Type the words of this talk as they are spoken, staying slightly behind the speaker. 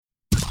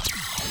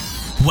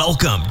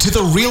Welcome to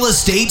the Real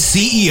Estate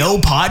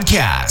CEO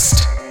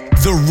Podcast.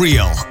 The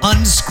real,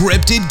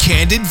 unscripted,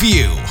 candid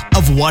view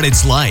of what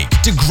it's like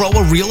to grow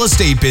a real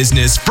estate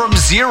business from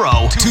zero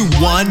to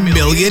 $1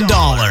 million.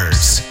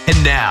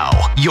 And now,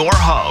 your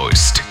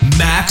host,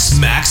 Max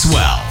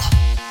Maxwell.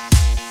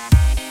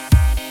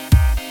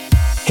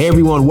 Hey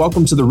everyone,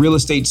 welcome to the Real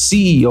Estate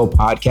CEO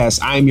Podcast.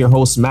 I am your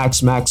host,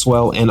 Max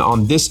Maxwell, and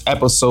on this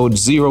episode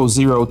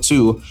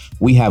 002,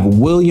 we have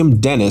William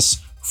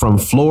Dennis from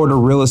Florida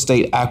Real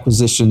Estate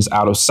Acquisitions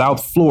out of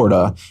South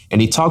Florida, and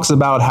he talks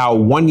about how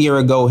 1 year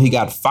ago he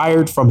got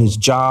fired from his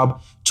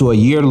job to a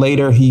year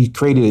later he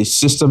created a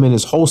system in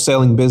his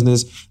wholesaling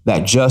business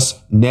that just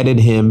netted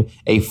him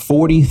a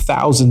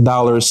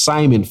 $40,000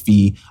 assignment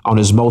fee on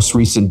his most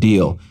recent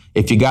deal.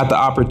 If you got the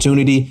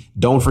opportunity,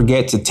 don't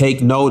forget to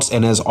take notes.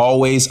 And as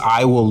always,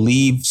 I will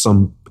leave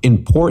some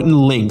important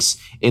links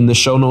in the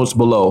show notes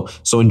below.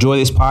 So enjoy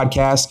this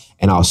podcast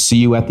and I'll see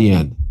you at the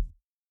end.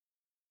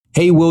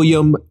 Hey,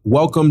 William,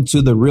 welcome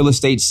to the Real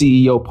Estate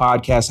CEO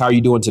Podcast. How are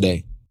you doing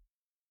today?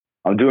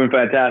 I'm doing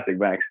fantastic,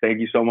 Max. Thank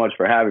you so much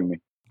for having me.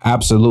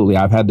 Absolutely.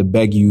 I've had to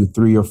beg you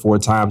 3 or 4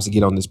 times to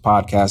get on this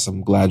podcast.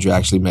 I'm glad you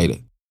actually made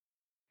it.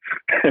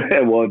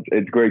 Well,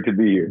 it's great to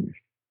be here.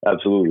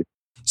 Absolutely.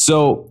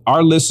 So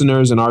our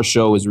listeners and our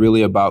show is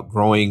really about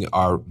growing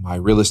my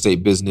real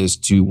estate business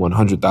to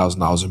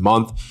 $100,000 a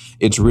month.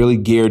 It's really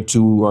geared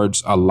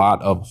towards a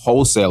lot of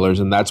wholesalers,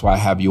 and that's why I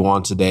have you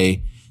on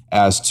today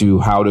as to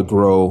how to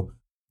grow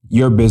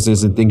your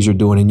business and things you're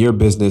doing in your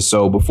business.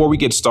 So before we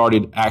get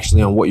started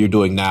actually on what you're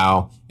doing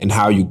now and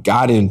how you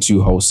got into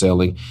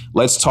wholesaling,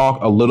 let's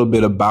talk a little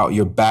bit about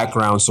your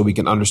background so we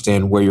can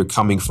understand where you're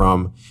coming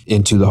from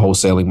into the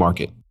wholesaling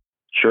market.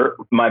 Sure.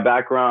 My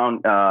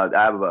background, I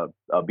have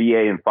a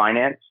BA in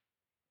finance,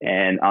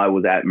 and I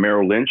was at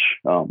Merrill Lynch.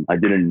 I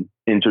did an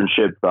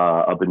internship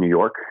up in New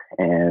York,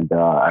 and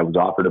I was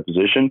offered a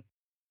position.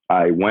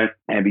 I went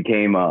and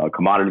became a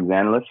commodities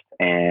analyst,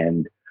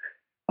 and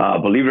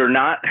believe it or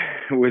not,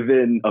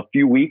 within a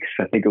few weeks,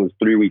 I think it was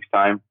 3 weeks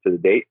time to the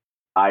date,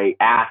 I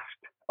asked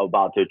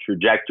about the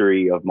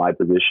trajectory of my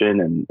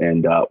position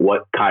and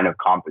what kind of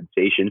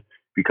compensation,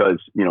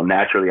 because,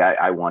 naturally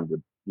I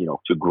wanted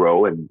to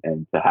grow and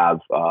to have,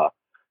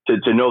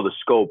 to know the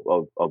scope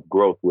of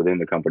growth within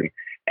the company.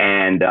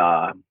 And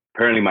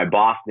apparently my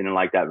boss didn't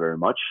like that very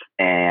much.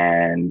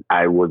 And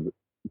I was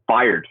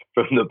fired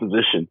from the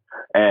position.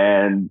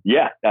 And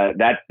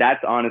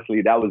that's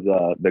honestly, that was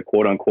the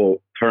quote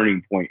unquote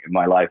turning point in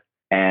my life.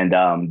 And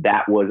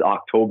that was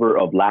October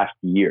of last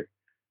year.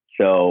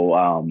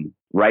 So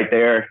right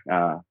there,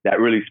 that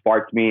really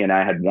sparked me. And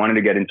I had wanted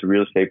to get into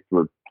real estate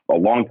for a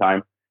long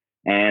time.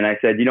 And I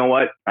said, you know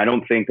what? I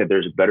don't think that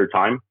there's a better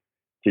time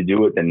to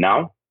do it than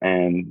now.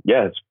 And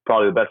yeah, it's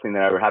probably the best thing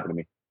that ever happened to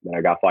me, that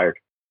I got fired.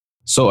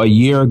 So a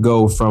year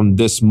ago from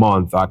this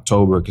month,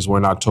 October, because we're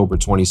in October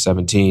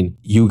 2017,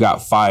 you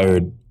got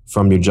fired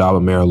from your job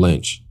at Merrill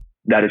Lynch.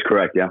 That is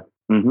correct, yeah.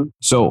 Mm-hmm.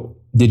 So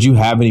did you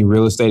have any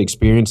real estate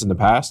experience in the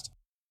past?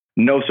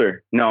 No,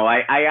 sir. No,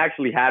 I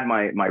actually had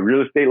my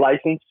real estate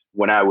license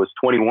when I was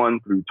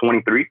 21 through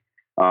 23,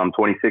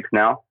 26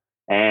 now.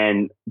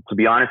 And to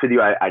be honest with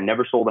you, I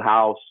never sold a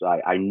house.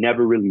 I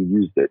never really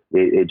used it.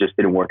 It just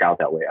didn't work out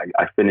that way.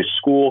 I finished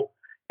school.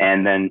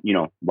 And then,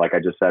 like I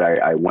just said,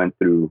 I went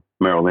through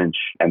Merrill Lynch,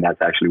 and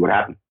that's actually what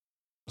happened.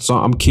 So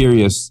I'm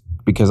curious,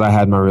 because I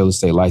had my real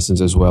estate license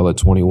as well at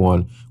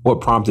 21.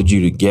 What prompted you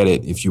to get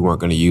it if you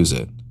weren't going to use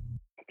it?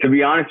 To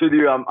be honest with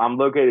you, I'm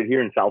located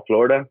here in South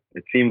Florida.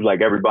 It seems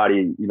like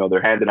everybody, they're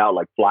handing out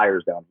like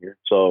flyers down here.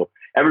 So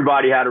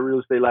everybody had a real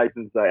estate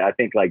license. I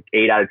think like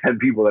 8 out of 10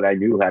 people that I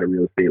knew had a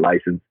real estate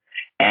license.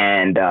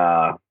 And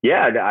I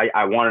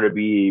wanted to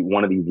be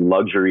one of these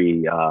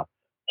luxury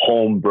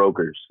home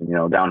brokers,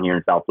 down here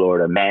in South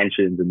Florida,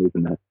 mansions and this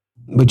and that.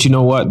 But you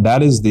know what?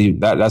 That's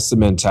the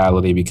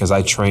mentality, because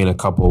I train a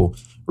couple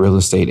real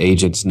estate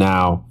agents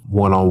now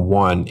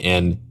one-on-one,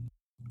 and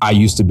I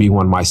used to be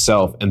one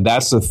myself. And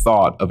that's the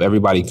thought of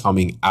everybody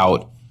coming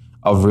out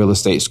of real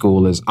estate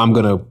school is, I'm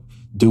going to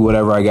do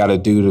whatever I got to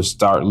do to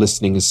start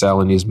listing and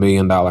selling these $1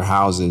 million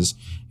houses.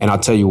 And I'll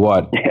tell you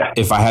what,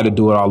 if I had to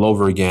do it all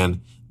over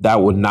again,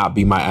 that would not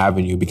be my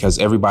avenue, because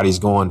everybody's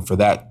going for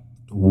that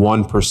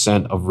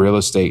 1% of real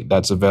estate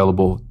that's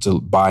available to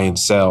buy and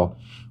sell,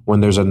 when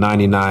there's the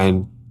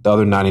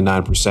other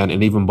 99%.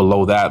 And even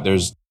below that,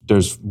 there's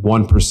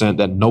 1%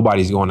 that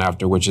nobody's going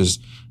after, which is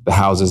the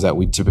houses that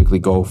we typically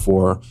go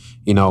for,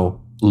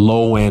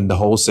 low end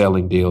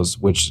wholesaling deals,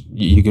 which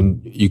you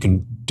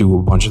can do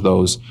a bunch of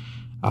those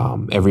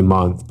every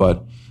month.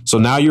 But so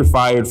now you're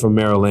fired from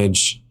Merrill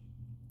Lynch.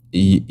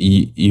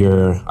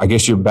 I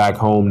guess you're back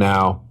home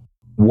now.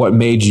 What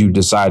made you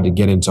decide to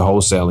get into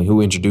wholesaling?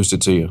 Who introduced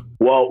it to you?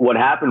 Well, what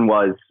happened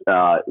was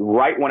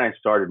right when I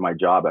started my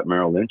job at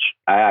Merrill Lynch,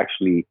 I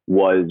actually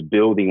was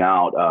building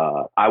out.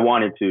 I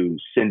wanted to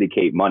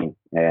syndicate money.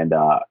 And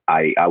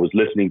I was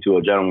listening to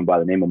a gentleman by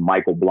the name of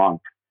Michael Blanc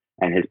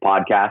and his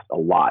podcast a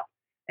lot.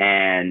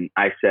 And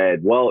I said,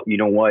 well, you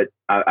know what?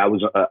 I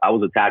was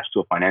attached to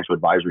a financial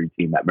advisory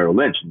team at Merrill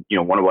Lynch.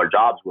 And, one of our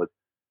jobs was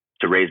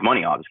to raise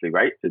money, obviously,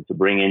 right? To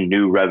bring in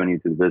new revenue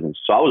to the business.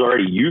 So I was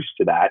already used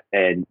to that.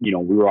 And,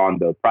 we were on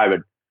the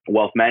private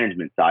wealth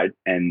management side,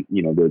 and,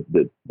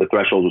 the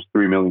threshold was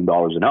 $3 million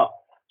and up.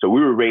 So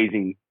we were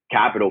raising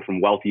capital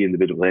from wealthy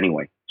individuals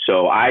anyway.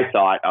 So I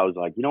was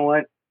like, you know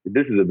what?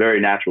 This is a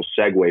very natural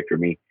segue for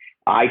me.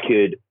 I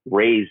could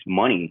raise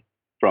money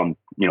from,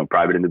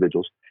 private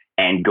individuals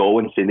and go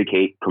and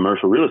syndicate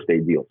commercial real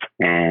estate deals.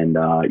 And,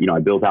 I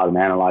built out an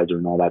analyzer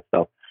and all that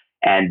stuff.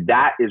 And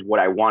that is what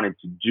I wanted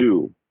to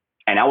do.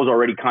 And I was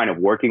already kind of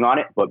working on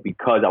it, but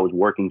because I was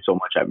working so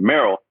much at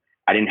Merrill,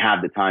 I didn't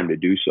have the time to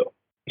do so.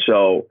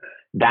 So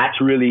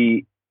that's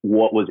really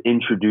what was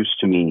introduced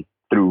to me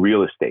through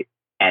real estate.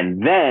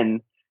 And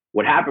then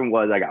what happened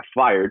was I got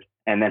fired,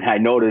 and then I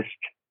noticed,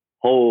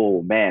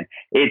 oh man,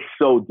 it's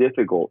so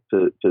difficult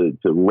to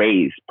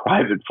raise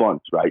private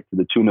funds, right? To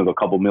the tune of a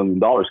couple $1 million,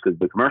 because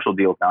the commercial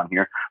deals down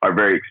here are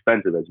very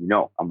expensive, as you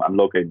know. I'm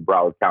located in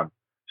Broward County.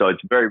 So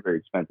it's very, very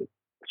expensive.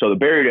 So the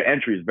barrier to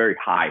entry is very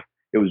high.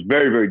 It was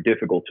very, very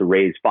difficult to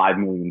raise $5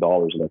 million,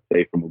 let's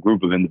say, from a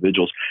group of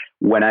individuals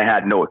when I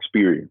had no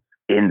experience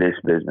in this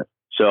business.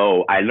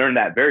 So I learned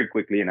that very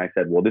quickly. And I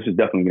said, well, this is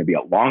definitely going to be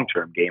a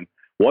long-term game.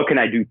 What can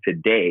I do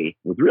today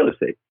with real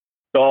estate?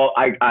 So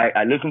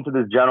I listened to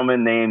this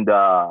gentleman named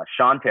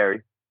Sean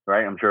Terry,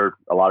 right? I'm sure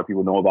a lot of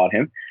people know about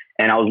him.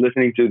 And I was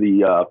listening to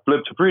the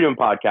Flip to Freedom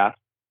podcast.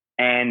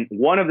 And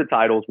one of the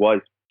titles was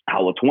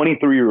how a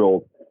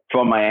 23-year-old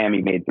from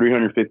Miami made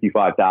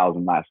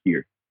 $355,000 last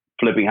year,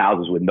 flipping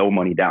houses with no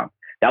money down.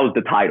 That was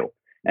the title.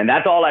 And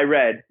that's all I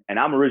read. And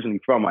I'm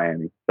originally from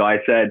Miami. So I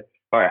said,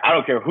 all right, I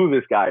don't care who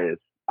this guy is.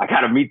 I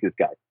got to meet this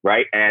guy,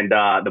 right? And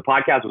the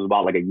podcast was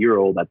about like a year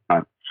old at the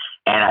time.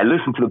 And I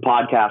listened to the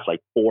podcast like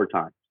 4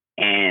 times.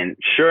 And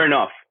sure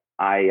enough,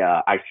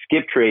 I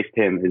skip traced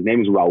him. His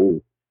name is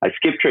Raul. I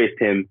skip traced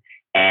him,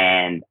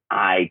 and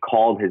I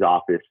called his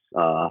office,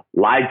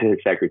 lied to his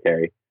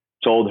secretary,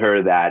 told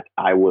her that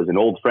I was an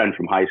old friend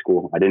from high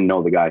school. I didn't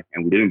know the guy,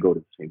 and we didn't go to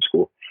the same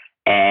school.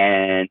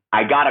 And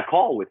I got a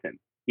call with him.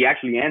 He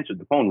actually answered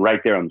the phone right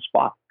there on the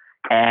spot.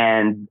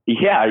 And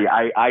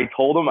yeah, I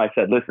told him, I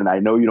said, listen, I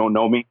know you don't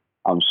know me.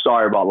 I'm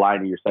sorry about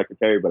lying to your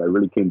secretary, but I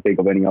really couldn't think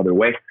of any other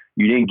way.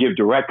 You didn't give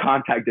direct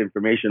contact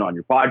information on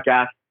your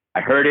podcast. I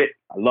heard it.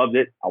 I loved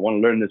it. I want to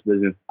learn this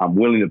business. I'm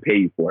willing to pay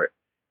you for it.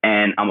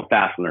 And I'm a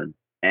fast learner.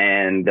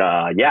 And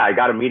I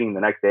got a meeting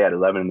the next day at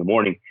 11 in the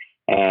morning,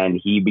 and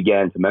he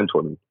began to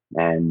mentor me.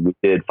 And we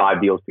did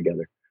 5 deals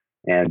together.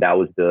 And that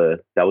was the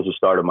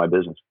start of my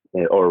business,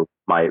 or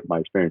my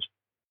experience.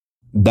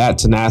 That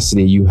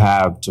tenacity you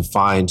have to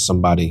find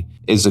somebody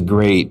is a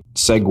great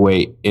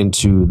segue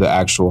into the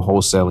actual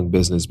wholesaling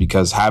business,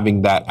 because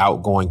having that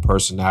outgoing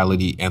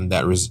personality and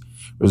that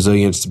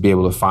resilience to be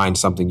able to find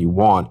something you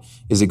want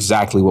is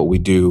exactly what we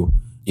do,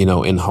 in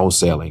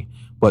wholesaling.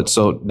 But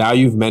so now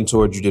you've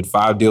mentored, you did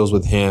 5 deals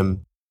with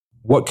him.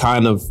 What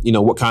kind of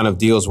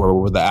deals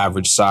were the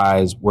average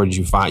size? Where did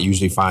you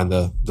usually find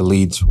the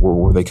leads? Where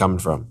were they coming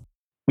from?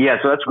 Yeah,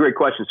 so that's a great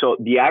question. So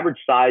the average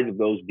size of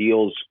those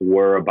deals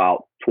were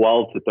about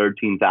 12 to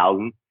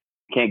 13,000.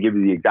 Can't give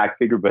you the exact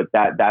figure, but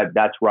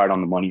that's right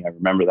on the money. I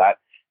remember that.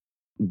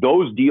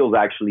 Those deals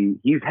actually,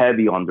 he's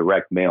heavy on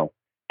direct mail,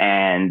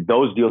 and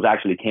those deals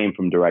actually came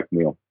from direct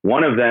mail.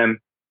 One of them,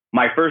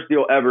 my first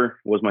deal ever,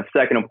 was my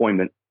second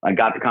appointment. I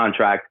got the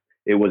contract.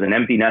 It was an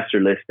empty nester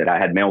list that I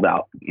had mailed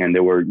out, and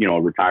there were,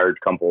 a retired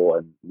couple,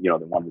 and, they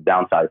wanted to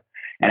downsize.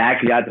 And I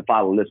actually had to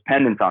file a list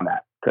pendant on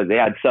that because they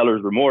had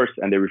seller's remorse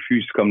and they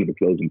refused to come to the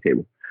closing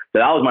table. So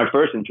that was my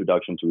first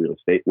introduction to real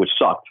estate, which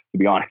sucked, to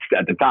be honest.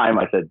 At the time,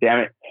 I said, damn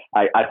it,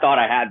 I thought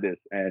I had this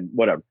and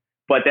whatever.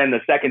 But then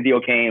the second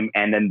deal came,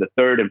 and then the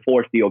third and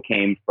fourth deal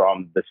came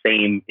from the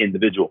same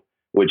individual,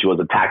 which was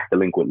a tax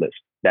delinquent list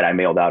that I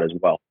mailed out as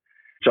well.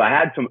 So I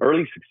had some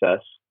early success,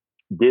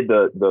 did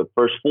the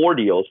first 4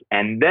 deals,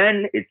 and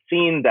then it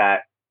seemed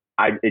that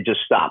it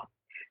just stopped.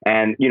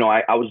 And,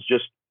 I was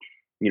just,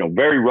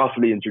 very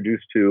roughly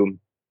introduced to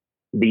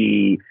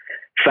the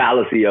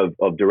fallacy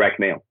of direct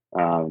mail.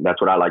 That's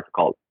what I like to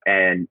call it.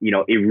 And,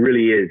 it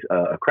really is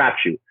a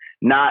crapshoot.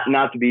 Not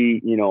to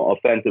be,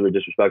 offensive or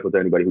disrespectful to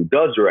anybody who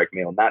does direct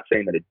mail. Not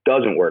saying that it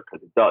doesn't work,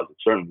 because it does. It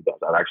certainly does.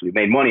 I've actually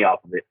made money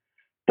off of it.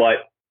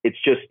 But it's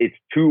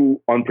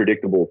too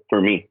unpredictable for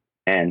me.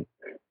 And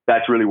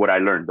that's really what I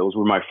learned. Those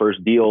were my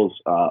first deals.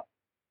 I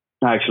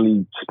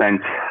actually spent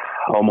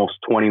almost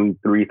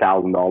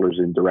 $23,000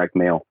 in direct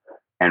mail,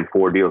 and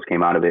 4 deals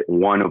came out of it,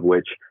 one of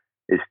which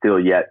is still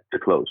yet to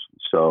close.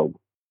 So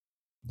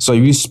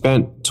you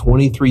spent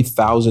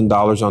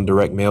 $23,000 on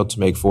direct mail to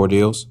make 4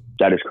 deals?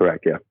 That is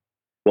correct, yeah.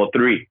 Well,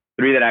 3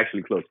 that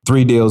actually closed.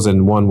 3 deals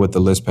and 1 with the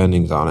list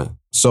pendings on it.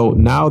 So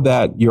now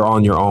that you're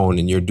on your own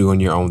and you're doing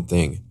your own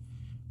thing,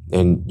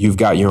 and you've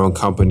got your own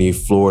company,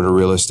 Florida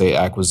Real Estate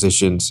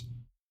Acquisitions,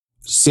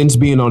 since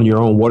being on your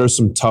own, what are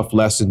some tough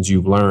lessons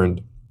you've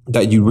learned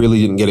that you really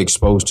didn't get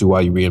exposed to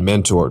while you were being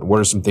mentored? What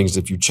are some things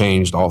that you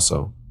changed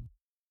also?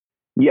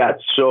 Yeah,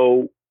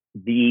 so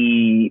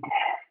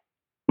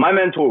my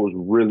mentor was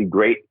really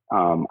great.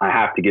 I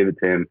have to give it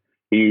to him.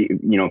 He,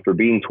 for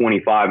being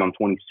 25, I'm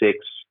 26.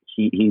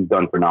 he's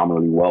done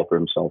phenomenally well for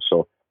himself.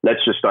 So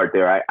let's just start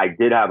there. I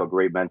did have a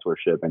great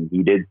mentorship, and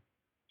he did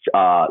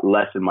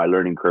lessen my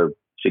learning curve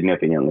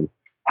significantly.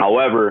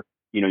 However,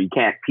 you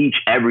can't teach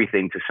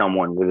everything to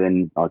someone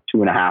within a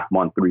 2.5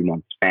 month, 3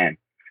 month span.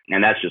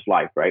 And that's just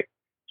life, right?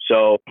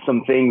 So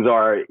some things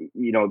are,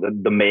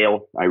 the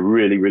mail, I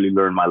really, really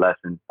learned my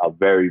lesson, a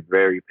very,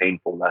 very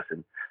painful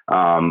lesson.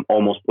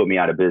 Almost put me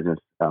out of business,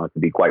 to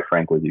be quite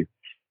frank with you.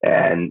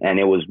 And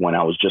it was when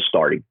I was just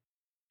starting.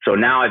 So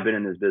now I've been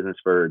in this business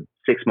for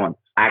 6 months,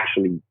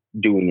 actually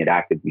doing it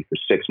actively for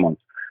 6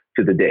 months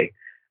to the day.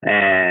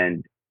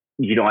 And,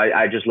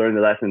 I just learned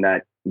the lesson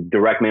that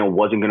direct mail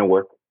wasn't going to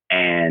work.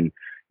 And,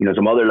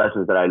 some other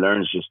lessons that I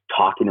learned is just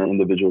talking to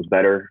individuals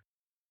better,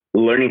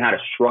 learning how to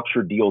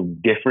structure deals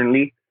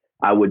differently.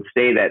 I would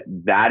say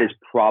that is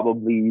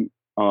probably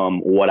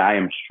what I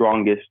am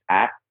strongest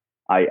at.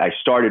 I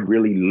started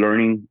really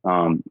learning.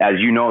 As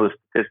you know, the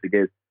statistic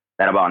is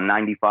that about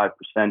 95%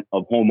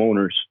 of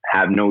homeowners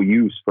have no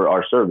use for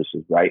our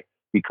services, right?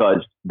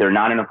 Because they're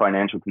not in a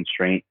financial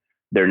constraint.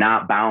 They're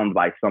not bound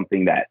by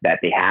something that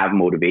they have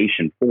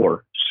motivation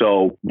for.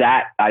 So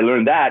that I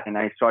learned that, and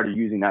I started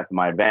using that to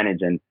my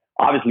advantage. And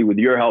obviously with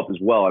your help as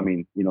well. I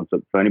mean,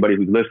 so for anybody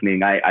who's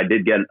listening, I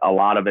did get a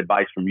lot of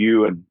advice from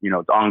you, and,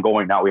 it's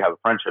ongoing. Now we have a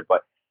friendship,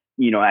 but,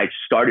 I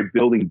started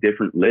building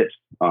different lists.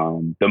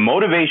 The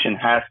motivation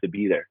has to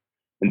be there.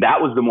 And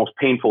that was the most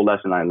painful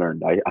lesson I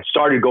learned. I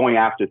started going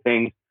after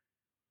things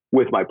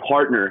with my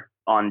partner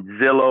on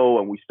Zillow,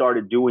 and we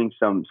started doing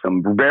some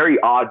very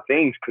odd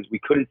things because we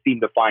couldn't seem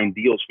to find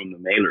deals from the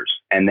mailers.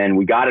 And then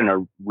we got in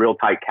a real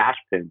tight cash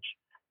pinch.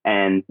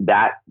 And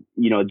that,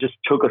 just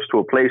took us to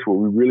a place where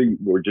we really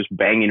were just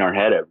banging our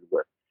head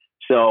everywhere.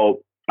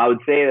 So I would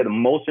say that the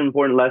most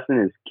important lesson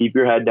is keep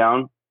your head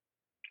down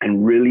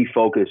and really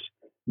focus.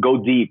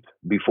 Go deep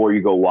before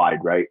you go wide,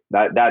 right?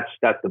 That's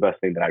the best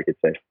thing that I could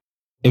say.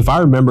 If I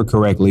remember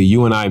correctly,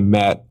 you and I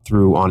met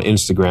on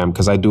Instagram,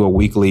 because I do a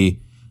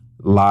weekly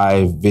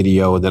live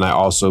video. Then I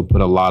also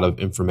put a lot of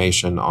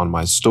information on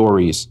my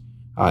stories,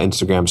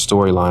 Instagram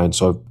storyline.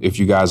 So if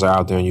you guys are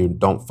out there and you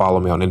don't follow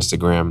me on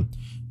Instagram,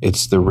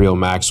 it's The Real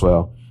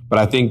Maxwell. But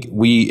I think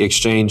we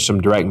exchanged some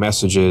direct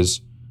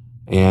messages,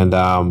 and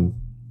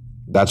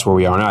that's where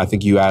we are now. I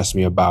think you asked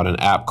me about an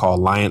app called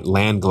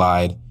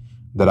Landglide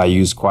that I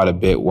use quite a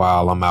bit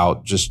while I'm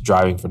out just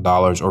driving for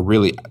dollars, or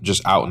really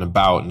just out and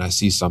about, and I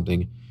see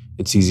something.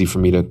 It's easy for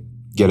me to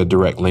get a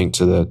direct link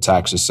to the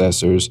tax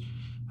assessor's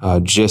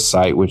GIS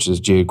site, which is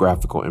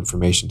Geographical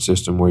Information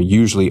System, where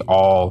usually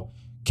all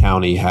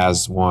county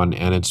has one,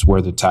 and it's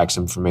where the tax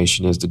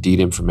information is, the deed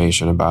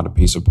information about a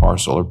piece of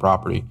parcel or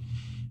property.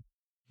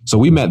 So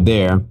we met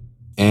there,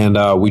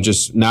 and we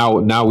just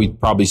now we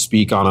probably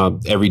speak on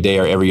a every day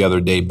or every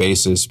other day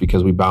basis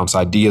because we bounce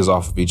ideas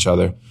off of each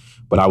other.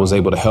 But I was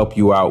able to help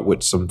you out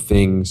with some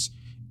things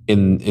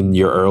in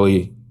your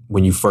early,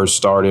 when you first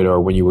started, or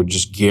when you were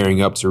just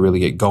gearing up to really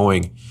get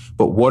going.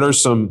 But what are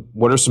some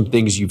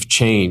things you've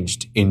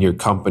changed in your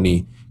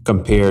company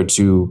compared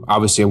to,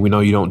 obviously we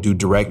know you don't do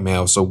direct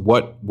mail. So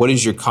what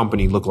does your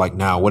company look like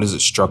now? What is it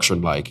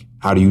structured like?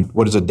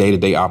 What is a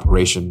day-to-day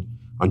operation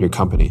on your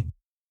company?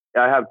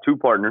 I have two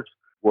partners.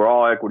 We're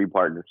all equity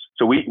partners.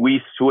 So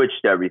we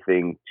switched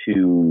everything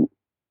to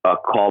a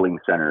calling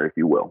center, if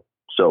you will.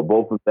 So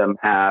both of them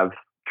have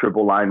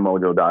triple line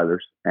mojo dialers,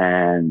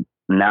 and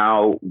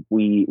now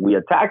we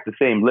attack the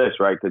same list,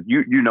 right? Because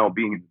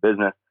being in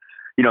business,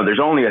 there's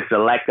only a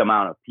select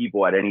amount of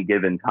people at any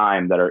given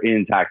time that are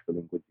in tax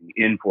delinquency,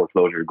 in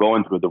foreclosure,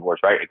 going through a divorce,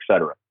 right, et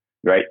cetera,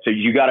 right? So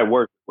you got to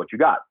work with what you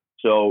got.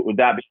 So with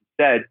that being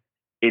said,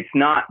 it's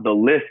not the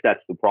list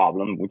that's the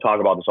problem. We talk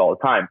about this all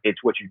the time.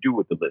 It's what you do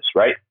with the list,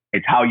 right?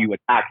 It's how you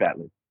attack that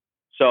list.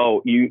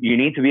 So you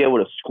need to be able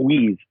to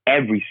squeeze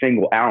every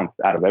single ounce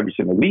out of every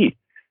single lead,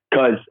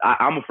 because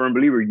I'm a firm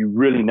believer you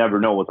really never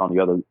know what's on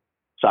the other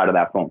side of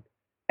that phone.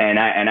 And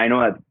I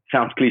know that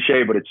sounds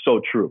cliche, but it's so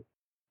true.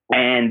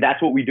 And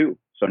that's what we do.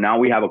 So now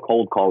we have a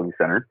cold calling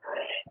center,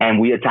 and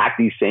we attack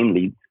these same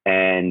leads,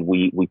 and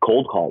we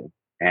cold call them.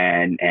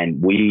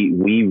 And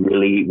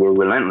we're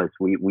relentless.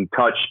 We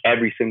touch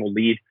every single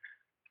lead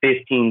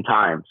 15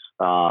 times.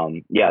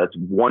 That's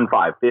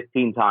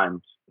 15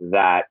 times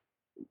that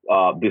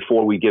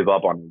before we give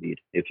up on the lead,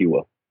 if you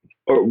will,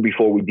 or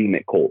before we deem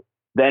it cold.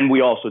 Then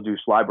we also do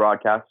slide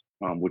broadcasts,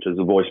 which is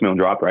a voicemail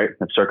drop, right?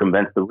 That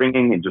circumvents the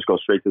ringing and just goes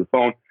straight to the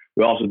phone.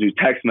 We also do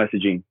text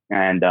messaging,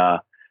 and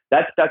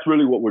that's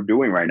really what we're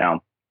doing right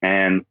now.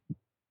 And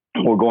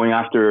we're going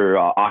after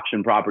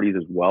auction properties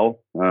as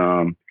well.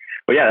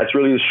 But yeah, that's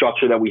really the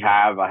structure that we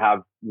have.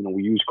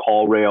 We use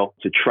CallRail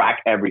to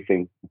track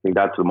everything. I think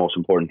that's the most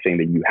important thing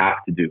that you have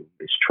to do,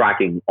 is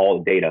tracking all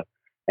the data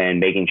and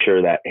making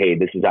sure that, hey,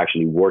 this is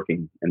actually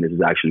working and this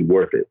is actually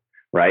worth it,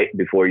 right?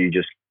 Before you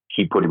just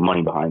keep putting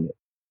money behind it.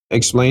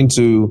 Explain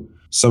to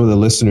some of the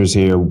listeners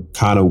here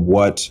kind of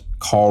what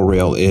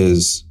CallRail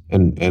is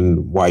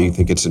and why you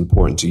think it's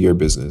important to your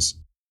business.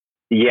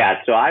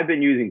 Yeah, so I've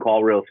been using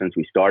CallRail since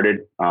we started.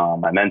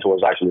 My mentor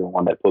was actually the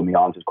one that put me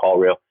on to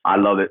CallRail. I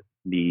love it.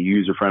 The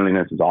user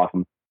friendliness is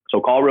awesome.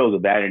 So CallRail is a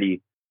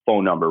vanity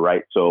phone number,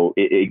 right? So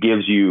it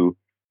gives you,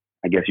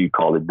 I guess you'd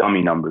call it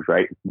dummy numbers,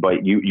 right?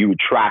 But you would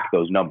track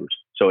those numbers.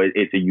 So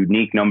it's a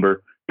unique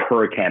number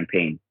per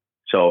campaign.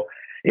 So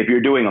if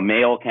you're doing a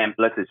mail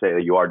let's just say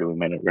that you are doing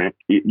mail, right?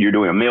 You're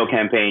doing a mail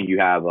campaign, you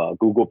have a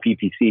Google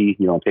PPC,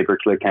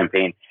 pay-per-click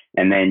campaign,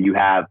 and then you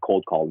have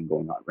cold calling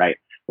going on, right?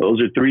 Those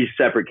are three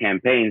separate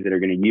campaigns that are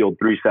going to yield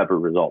three separate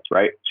results,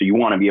 right? So you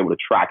want to be able to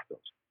track those.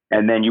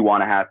 And then you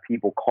want to have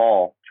people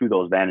call to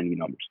those vanity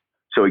numbers.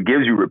 So it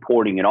gives you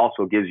reporting. It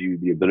also gives you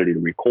the ability to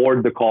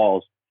record the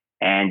calls,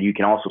 and you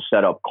can also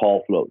set up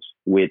call flows,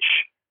 which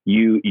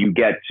you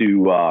get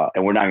to,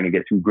 and we're not going to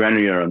get too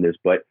granular on this,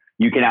 but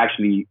you can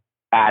actually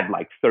add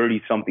like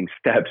 30 something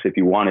steps if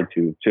you wanted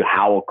to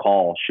how a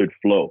call should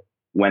flow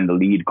when the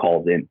lead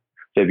calls in.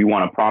 So if you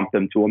want to prompt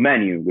them to a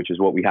menu, which is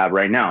what we have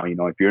right now,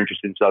 if you're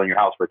interested in selling your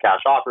house for a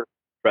cash offer,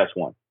 press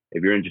 1.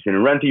 If you're interested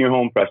in renting your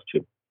home, press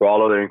 2. For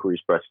all other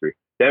inquiries, press 3.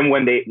 Then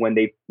when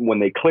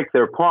they click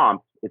their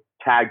prompt, it's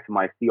tagged to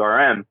my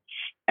CRM,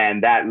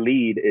 and that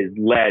lead is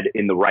led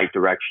in the right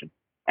direction,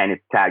 and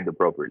it's tagged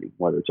appropriately,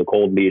 whether it's a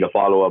cold lead, a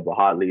follow-up, a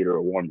hot lead, or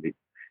a warm lead.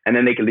 And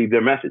then they can leave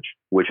their message,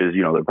 which is,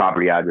 their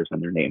property address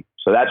and their name.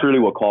 So that's really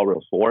what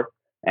CallRail's for.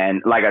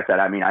 And like I said,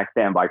 I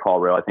stand by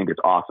CallRail. I think it's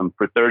awesome.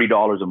 For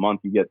 $30 a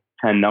month, you get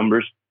 10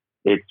 numbers.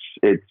 You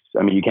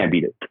can't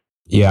beat it.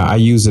 Yeah, I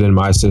use it in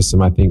my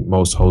system. I think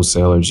most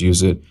wholesalers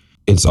use it.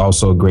 It's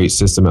also a great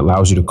system. It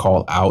allows you to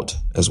call out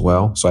as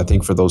well. So I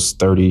think for those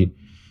 $30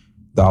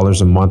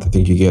 a month, I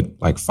think you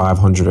get like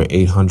 500 or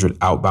 800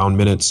 outbound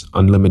minutes,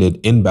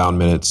 unlimited inbound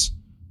minutes,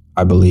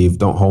 I believe.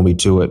 Don't hold me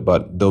to it,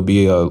 but there'll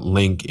be a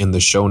link in the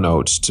show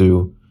notes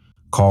to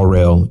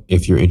CallRail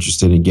if you're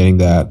interested in getting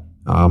that.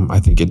 I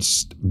think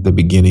it's the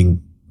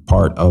beginning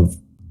part of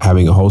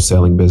having a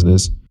wholesaling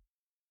business.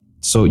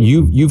 So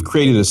you've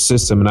created a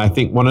system, and I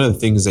think one of the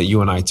things that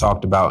you and I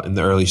talked about in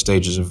the early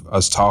stages of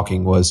us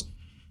talking was,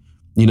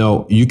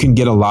 you can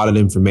get a lot of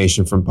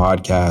information from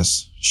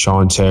podcasts.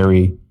 Sean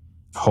Terry,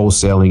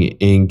 Wholesaling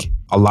Inc.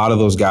 A lot of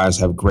those guys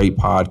have great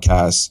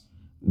podcasts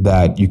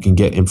that you can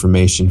get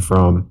information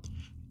from,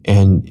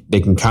 and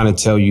they can kind of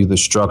tell you the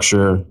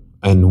structure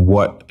and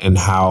what and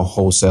how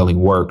wholesaling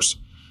works.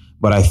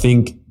 But I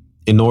think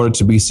in order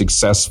to be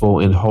successful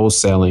in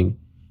wholesaling,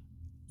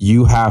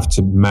 you have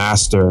to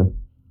master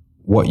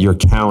what your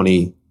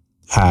county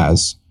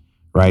has,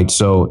 right?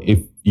 So if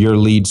your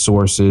lead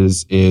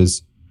sources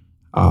is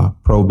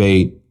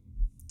probate,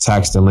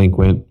 tax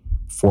delinquent,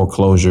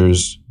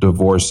 foreclosures,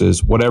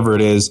 divorces, whatever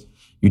it is,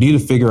 you need to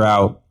figure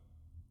out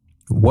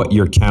what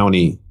your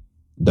county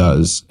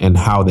does and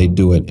how they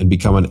do it and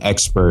become an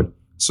expert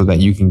so that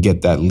you can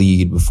get that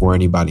lead before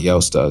anybody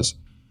else does.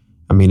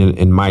 I mean,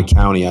 in my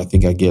county, I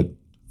think I get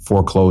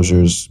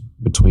foreclosures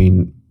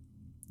between,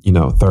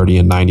 30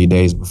 and 90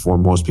 days before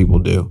most people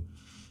do.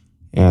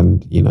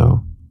 And,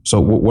 so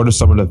what are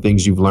some of the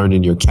things you've learned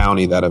in your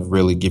county that have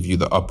really give you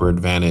the upper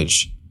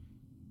advantage,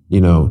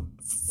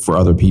 for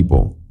other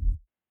people?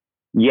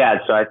 Yeah,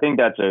 so I think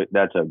that's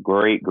a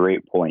great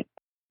point.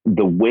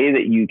 The way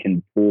that you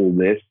can pull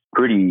this,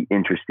 pretty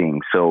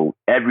interesting. So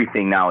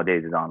everything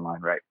nowadays is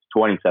online, right? It's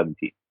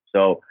 2017.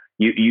 So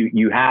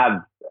you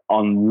have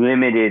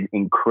unlimited,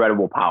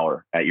 incredible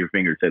power at your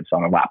fingertips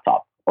on a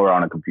laptop or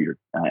on a computer,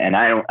 and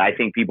I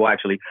think people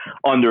actually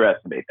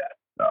underestimate that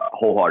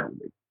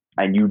wholeheartedly.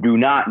 And you do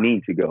not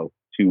need to go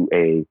to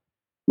a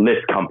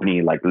list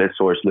company like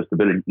ListSource,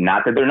 Listability.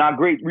 Not that they're not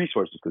great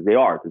resources, because they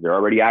are, because they're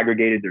already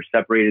aggregated, they're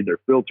separated, they're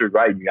filtered,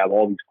 right? You have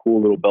all these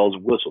cool little bells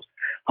and whistles.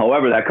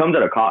 However, that comes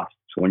at a cost.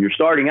 So when you're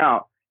starting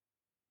out,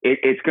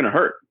 it's going to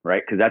hurt,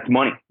 right? Because that's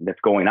money that's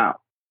going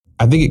out.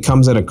 I think it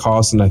comes at a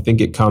cost, and I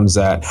think it comes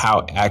at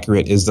how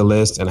accurate is the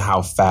list and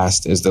how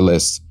fast is the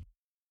list.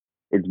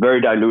 It's very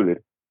diluted.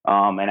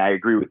 And I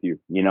agree with you,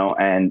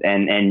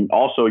 and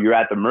also you're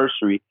at the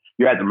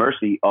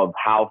mercy of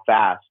how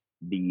fast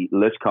the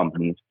list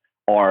companies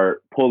are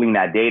pulling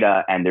that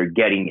data and they're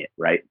getting it,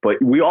 right?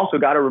 But we also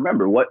got to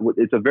remember what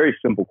it's a very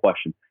simple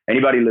question.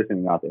 Anybody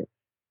listening out there,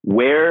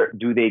 where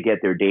do they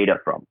get their data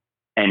from?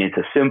 And it's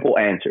a simple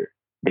answer: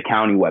 the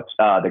county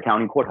the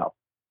county courthouse.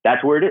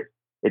 That's where it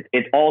is.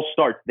 It all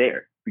starts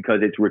there because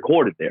it's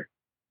recorded there.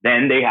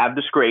 Then they have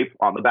the scrape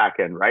on the back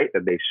end, right?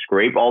 That they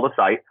scrape all the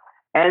site,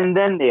 and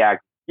then they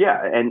act. Yeah,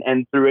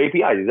 and through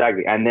APIs,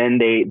 exactly. And then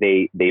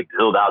they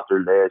build out their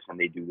list and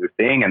they do their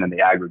thing, and then they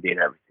aggregate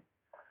everything.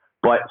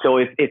 But so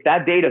if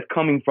that data is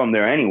coming from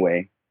there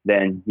anyway,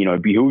 then,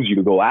 it behooves you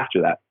to go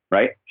after that,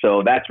 right?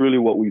 So that's really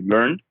what we've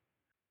learned.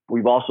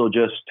 We've also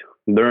just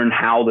learned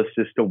how the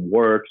system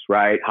works,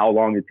 right? How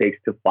long it takes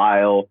to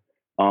file,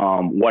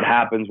 what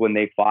happens when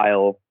they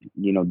file,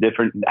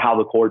 how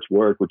the courts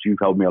work, which you've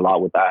helped me a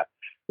lot with that,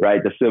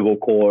 right? The civil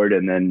court,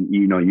 and then,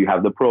 you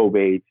have the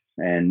probate,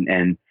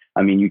 and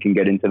I mean, you can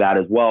get into that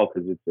as well,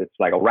 because it's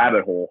like a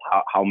rabbit hole,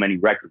 how many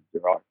records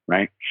there are,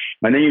 right?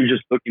 And then you're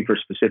just looking for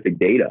specific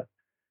data,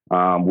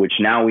 which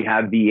now we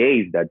have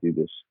VAs that do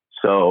this.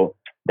 So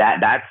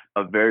that's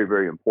a very,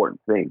 very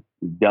important thing.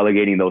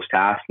 Delegating those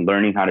tasks,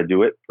 learning how to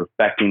do it,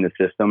 perfecting the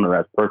system or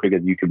as perfect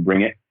as you can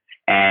bring it.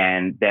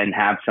 and then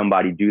have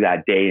somebody do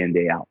that day in,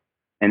 day out.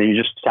 And then you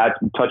just start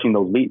touching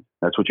those leads.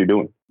 That's what you're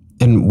doing.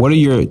 And what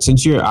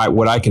are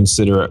what I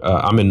consider,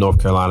 I'm in North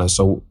Carolina,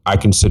 so I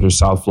consider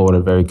South Florida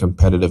a very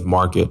competitive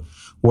market.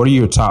 What are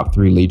your top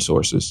 3 lead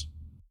sources?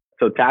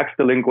 So tax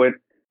delinquent,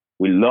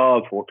 we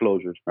love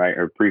foreclosures, right?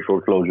 Or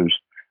pre-foreclosures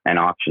and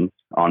auctions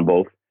on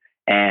both.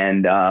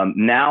 And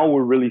now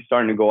we're really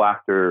starting to go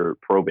after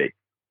probate.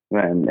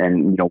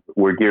 And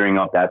we're gearing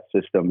up that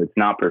system. It's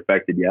not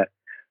perfected yet.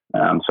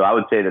 So I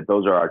would say that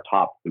those are our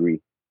top 3.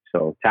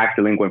 So tax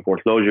delinquent,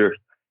 foreclosure,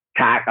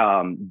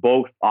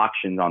 both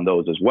auctions on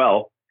those as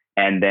well,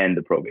 and then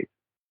the probate.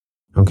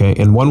 Okay.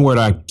 And one word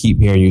I keep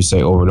hearing you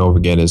say over and over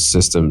again is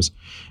systems.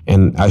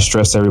 And I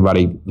stress to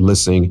everybody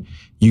listening,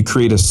 you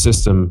create a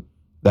system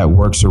that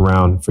works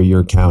around for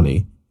your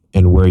county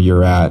and where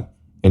you're at,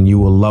 and you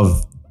will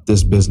love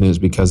this business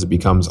because it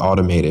becomes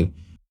automated.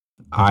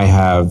 I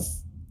have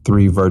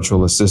 3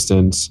 virtual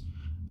assistants.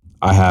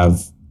 I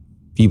have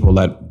people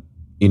that,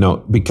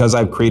 because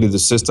I've created the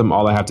system,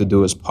 all I have to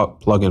do is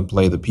plug and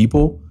play the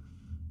people,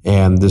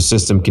 and the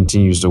system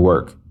continues to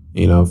work.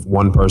 If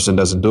one person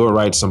doesn't do it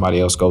right, somebody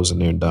else goes in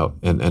there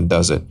and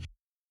does it.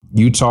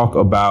 You talk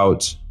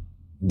about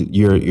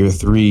your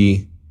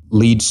 3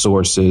 lead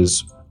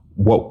sources.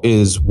 What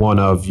was one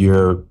of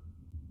your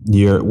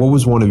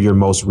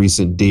most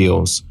recent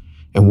deals,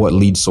 and what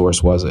lead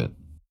source was it?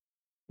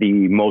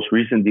 The most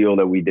recent deal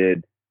that we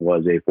did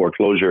was a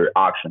foreclosure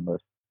auction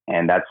list.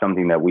 And that's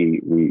something that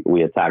we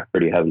attacked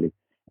pretty heavily.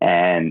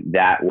 And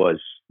that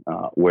was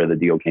where the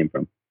deal came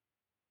from.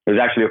 It was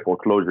actually a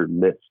foreclosure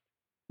list,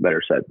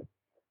 better said.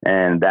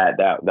 And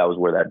that was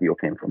where that deal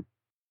came from.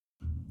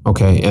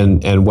 Okay.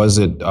 And was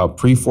it a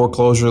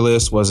pre-foreclosure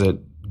list? Was it,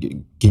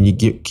 can you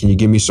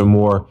give me some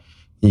more,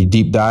 can you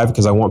deep dive?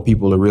 Because I want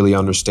people to really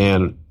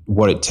understand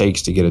what it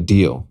takes to get a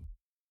deal.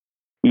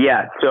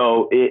 Yeah.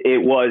 So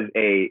it was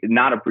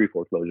not a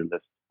pre-foreclosure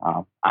list.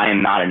 I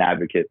am not an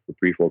advocate for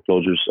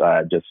pre-foreclosures.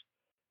 I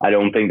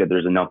don't think that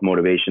there's enough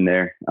motivation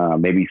there.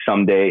 Maybe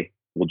someday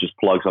we'll just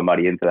plug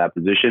somebody into that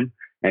position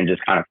and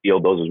just kind of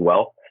field those as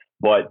well.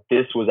 But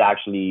this was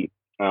actually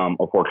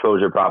a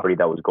foreclosure property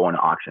that was going to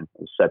auction.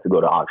 It was set to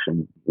go to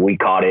auction. We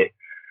caught it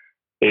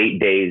 8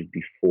 days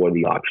before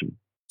the auction.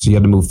 So you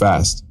had to move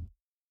fast.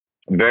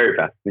 Very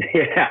fast.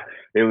 Yeah,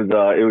 it was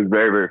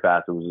very, very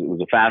fast. It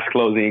was a fast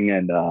closing,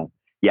 and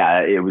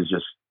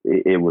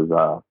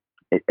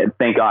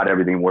thank God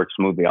everything worked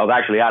smoothly. I was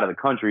actually out of the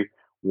country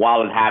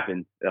while it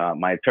happened.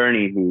 My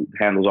attorney, who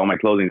handles all my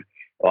closings,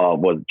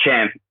 was a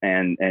champ,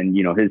 and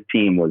his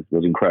team was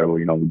incredible.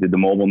 We did the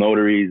mobile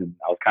notaries, and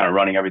I was kind of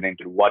running everything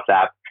through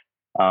WhatsApp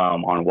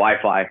on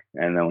Wi-Fi.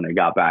 And then when I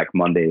got back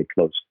Monday, it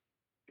closed,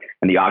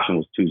 and the auction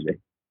was Tuesday.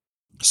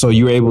 So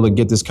you were able to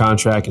get this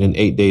contract and in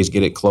 8 days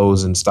get it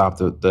closed and stop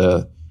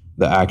the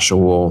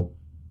actual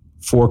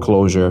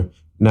foreclosure.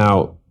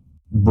 Now,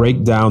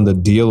 break down the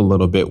deal a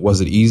little bit. Was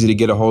it easy to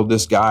get a hold of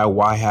this guy?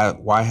 Why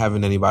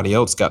haven't anybody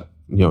else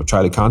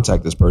try to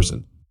contact this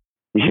person?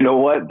 You know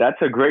what?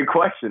 That's a great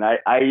question.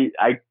 I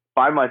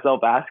find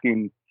myself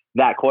asking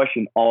that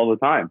question all the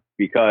time,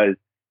 because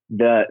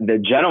the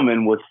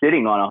gentleman was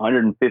sitting on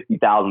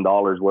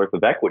 $150,000 worth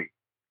of equity,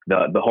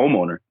 the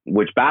homeowner,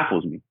 which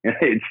baffles me.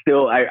 It's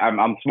still,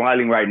 I'm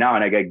smiling right now,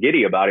 and I get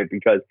giddy about it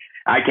because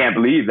I can't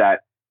believe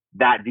that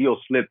deal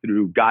slipped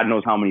through God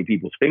knows how many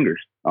people's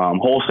fingers.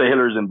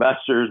 Wholesalers,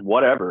 investors,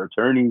 whatever,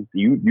 attorneys,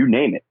 you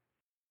name it.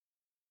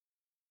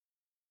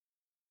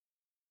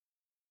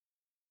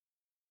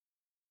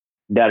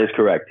 That is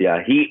correct.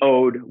 Yeah. He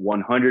owed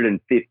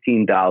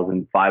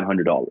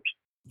 $115,500.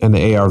 And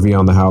the ARV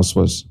on the house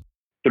was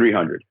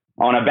 $300.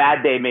 On a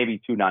bad day,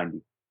 maybe $290.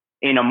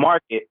 In a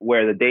market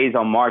where the days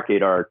on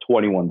market are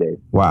 21 days.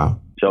 Wow.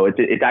 So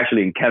it's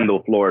actually in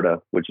Kendall,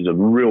 Florida, which is a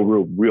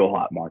real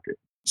hot market.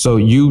 So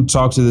you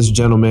talked to this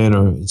gentleman,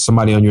 or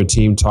somebody on your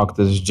team talked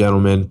to this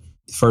gentleman.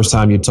 First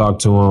time you talk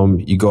to him,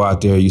 you go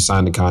out there, you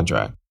sign the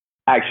contract.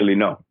 Actually,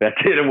 no, that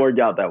didn't work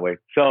out that way.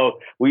 So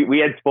we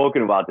had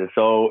spoken about this.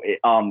 So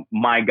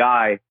my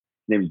guy, his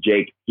name is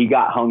Jake, he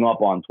got hung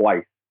up on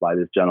twice by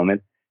this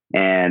gentleman,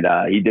 and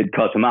he did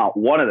cuss him out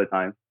one of the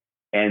times.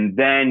 And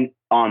then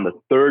on the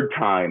third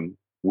time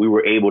we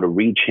were able to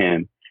reach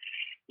him,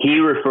 he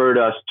referred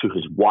us to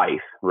his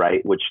wife,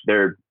 right? Which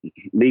they're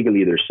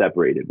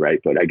separated, right?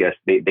 But I guess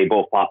they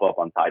both pop up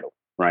on title,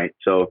 right?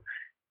 So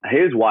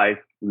his wife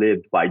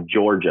lived by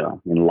Georgia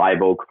in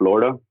Live Oak,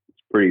 Florida.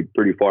 It's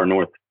pretty far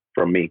north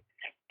from me.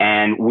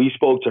 And we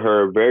spoke to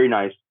her, very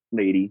nice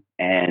lady.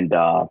 And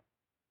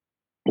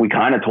we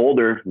kind of told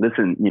her,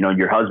 listen,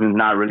 your husband's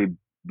not really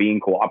being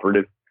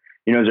cooperative.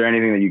 Is there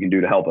anything that you can do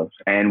to help us?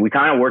 And we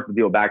kind of worked the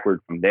deal backward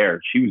from there.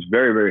 She was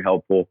very, very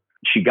helpful.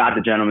 She got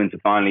the gentleman to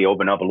finally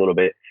open up a little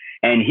bit.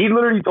 And he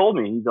literally told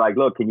me, he's like,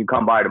 look, can you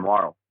come by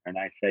tomorrow? And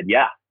I said,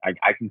 yeah,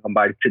 I can come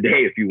by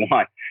today if you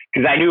want.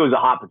 Because I knew it was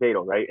a hot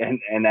potato, right?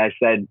 And I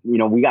said,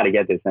 we got to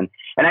get this. And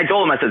I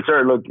told him, I said,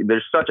 sir, look,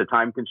 there's such a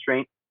time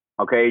constraint.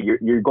 Okay,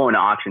 you're going to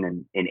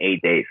auction in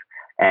 8 days.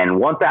 And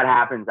once that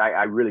happens,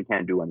 I really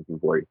can't do anything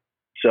for you.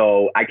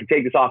 So I could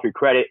take this off your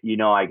credit.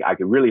 I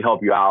could really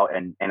help you out,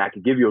 and I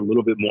could give you a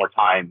little bit more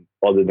time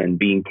other than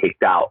being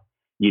kicked out,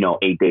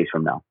 8 days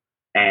from now.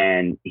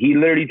 And he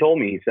literally told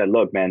me, he said,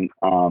 look, man,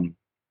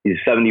 he's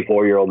a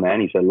 74-year-old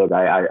man. He said, look,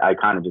 I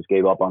kind of just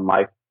gave up on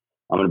life.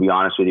 I'm going to be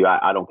honest with you.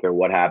 I don't care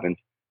what happens.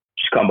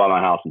 Just come by my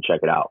house and check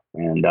it out.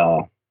 And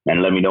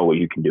let me know what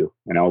you can do.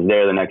 And I was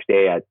there the next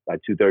day at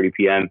 2:30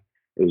 p.m.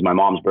 It was my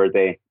mom's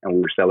birthday, and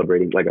we were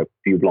celebrating like a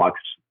few blocks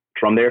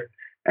from there.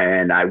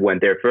 And I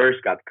went there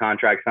first, got the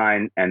contract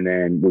signed, and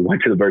then we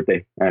went to the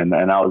birthday. And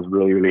I was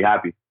really, really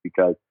happy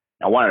because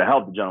I wanted to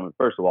help the gentleman,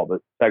 first of all.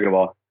 But second of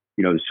all,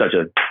 it was such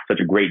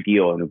a great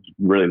deal. And it was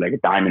really like a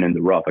diamond in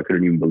the rough. I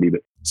couldn't even believe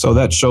it. So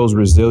that shows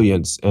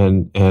resilience.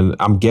 And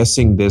I'm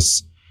guessing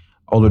this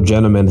older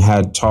gentleman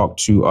had talked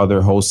to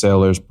other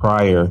wholesalers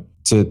prior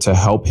to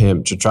help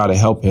him, to try to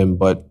help him,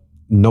 but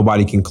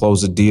nobody can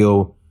close a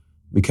deal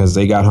because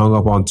they got hung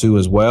up on two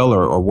as well,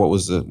 or what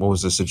was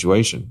the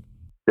situation?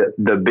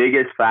 The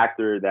biggest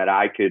factor that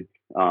I could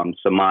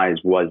surmise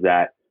was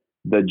that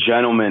the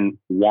gentleman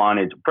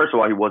wanted, first of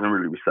all, he wasn't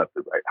really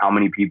receptive, right? How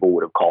many people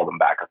would have called him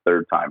back a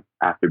third time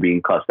after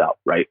being cussed out,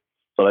 right?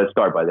 So let's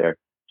start by there.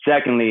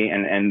 Secondly,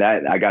 and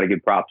that I got to give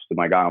props to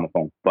my guy on the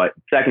phone, but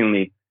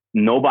secondly,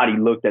 nobody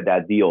looked at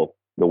that deal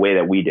the way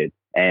that we did.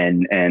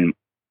 And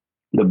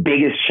the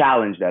biggest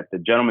challenge that the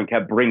gentleman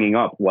kept bringing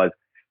up was,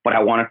 but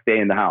I want to stay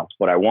in the house,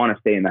 but I want to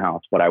stay in the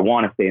house, but I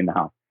want to stay in the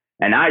house.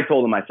 And I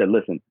told him, I said,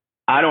 listen,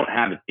 I don't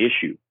have an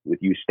issue with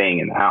you staying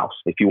in the house.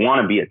 If you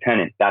want to be a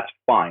tenant, that's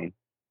fine.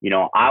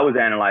 I was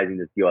analyzing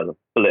this deal as a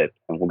flip,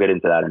 and we'll get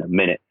into that in a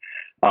minute,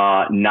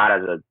 not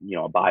as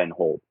a buy and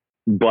hold.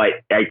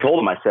 But I told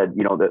him, I said,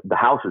 the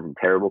house is in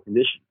terrible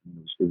condition.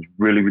 It was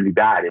really, really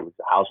bad. It was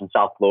a house in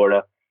South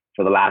Florida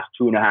for the last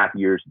 2.5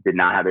 years, did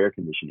not have air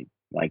conditioning.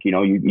 Like,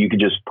 you could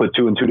just put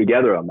two and two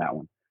together on that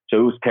one. So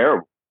it was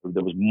terrible.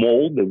 There was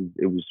mold.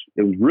 It was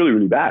really,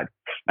 really bad.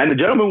 And the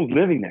gentleman was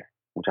living there,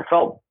 which I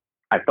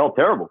felt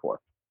terrible for.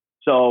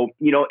 So,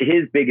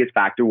 his biggest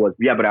factor was,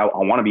 yeah, but I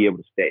want to be able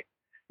to stay.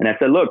 And I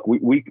said, look,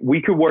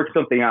 we could work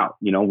something out.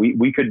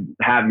 We could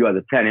have you as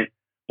a tenant,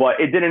 but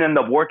it didn't end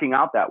up working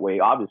out that way,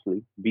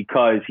 obviously,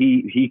 because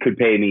he could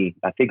pay me,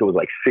 I think it was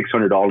like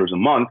 $600 a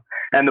month.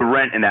 And the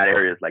rent in that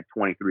area is like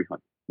 $2,300,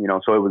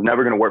 so it was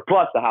never going to work.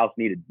 Plus the house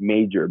needed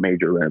major,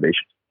 major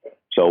renovations.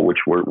 So, which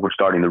we're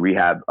starting the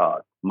rehab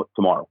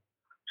tomorrow.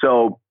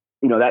 So,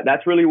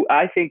 that's really,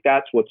 I think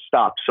that's what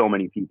stopped so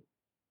many people.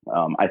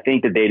 I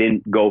think that they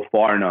didn't go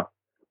far enough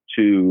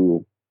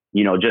to,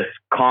 just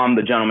calm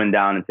the gentleman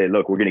down and say,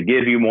 look, we're going to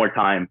give you more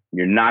time.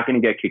 You're not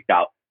going to get kicked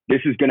out.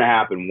 This is going to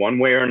happen one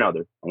way or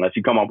another, unless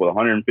you come up with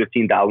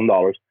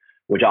 $115,000,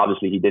 which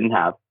obviously he didn't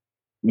have.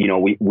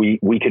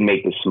 We can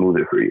make this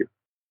smoother for you.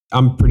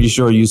 I'm pretty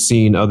sure you've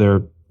seen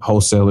other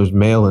wholesalers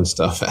mail and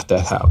stuff at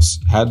that house.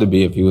 Had to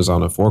be if he was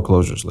on a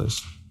foreclosures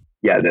list.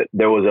 Yeah,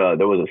 there was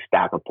a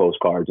stack of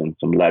postcards and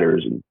some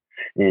letters,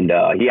 and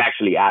he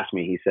actually asked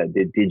me. He said,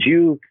 "Did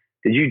you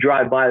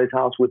drive by this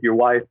house with your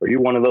wife? Are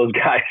you one of those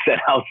guys?" And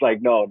I was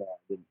like, "No,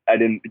 I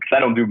didn't, because I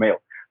don't do mail."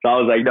 So I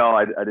was like, "No,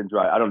 I didn't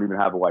drive. I don't even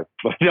have a wife,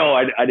 but no,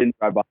 I didn't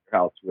drive by your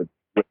house with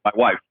my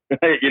wife."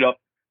 Because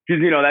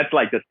that's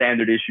like the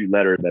standard issue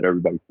letter that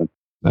everybody sends.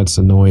 That's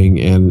annoying,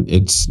 and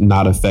it's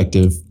not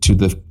effective to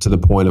the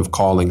point of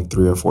calling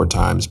 3 or 4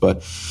 times.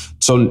 But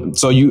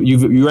so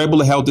you were able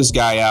to help this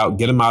guy out,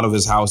 get him out of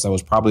his house that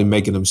was probably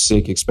making him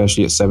sick,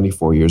 especially at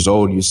 74 years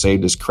old. You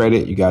saved his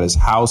credit. You got his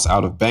house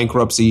out of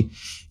bankruptcy.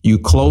 You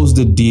closed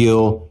the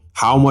deal.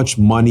 How much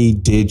money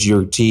did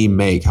your team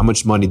make? How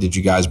much money did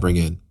you guys bring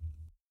in?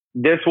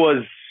 This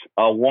was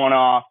a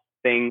one-off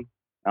thing,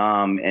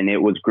 and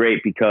it was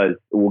great because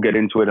we'll get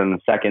into it in a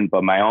second.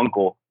 But my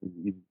uncle,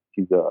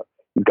 he's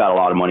got a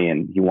lot of money,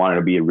 and he wanted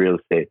to be in real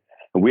estate.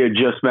 And we had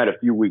just met a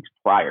few weeks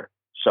prior.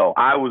 So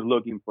I was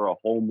looking for a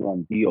home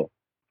run deal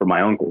for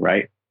my uncle,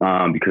 right?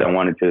 Because I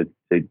wanted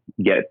to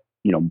get,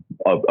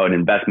 an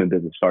investment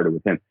business started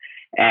with him.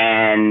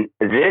 And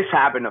this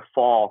happened to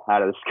fall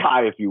out of the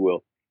sky, if you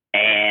will.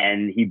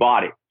 And he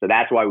bought it. So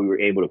that's why we were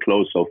able to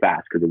close so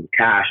fast, because it was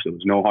cash. There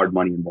was no hard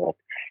money involved.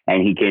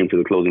 And he came to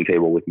the closing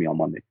table with me on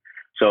Monday.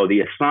 So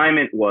the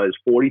assignment was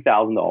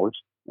 $40,000.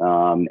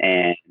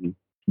 And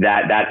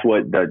that's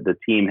what the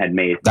team had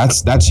made.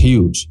 That's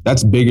huge.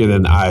 That's bigger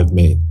than I've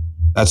made.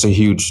 That's a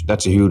huge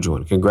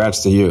one.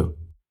 Congrats to you.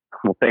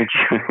 Well, thank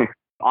you.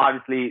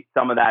 Obviously,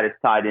 some of that is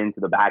tied into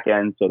the back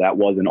end, so that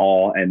wasn't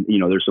all. And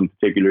there's some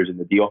particulars in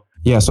the deal.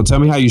 Yeah. So tell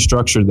me how you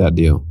structured that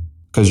deal,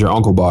 because your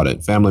uncle bought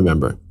it, family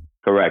member.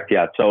 Correct.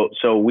 Yeah.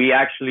 So we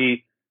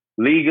actually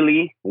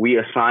legally we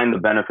assigned the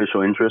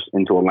beneficial interest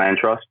into a land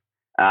trust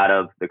out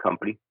of the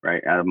company,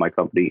 right? Out of my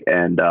company,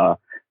 and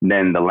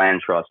then the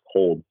land trust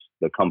holds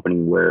the company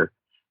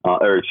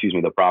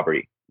the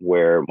property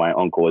where my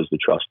uncle is the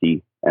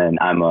trustee, and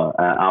I'm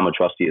a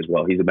trustee as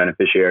well. He's a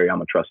beneficiary.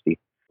 I'm a trustee.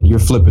 You're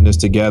flipping this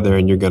together,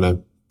 and you're gonna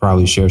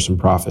probably share some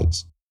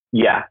profits.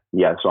 Yeah.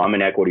 So I'm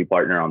an equity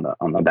partner on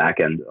the back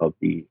end of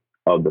the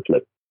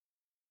flip.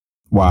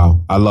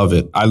 Wow, I love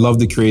it. I love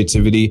the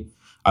creativity.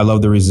 I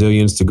love the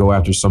resilience to go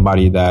after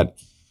somebody that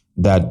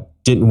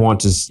didn't want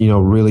to,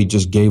 really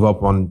just gave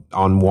up on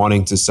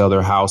wanting to sell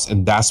their house.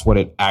 And that's what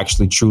it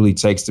actually truly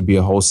takes to be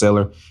a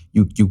wholesaler.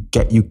 You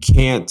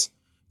can't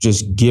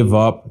just give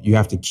up. You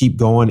have to keep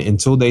going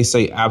until they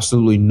say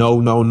absolutely no,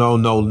 no, no,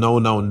 no, no,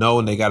 no, no.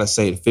 And they got to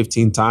say it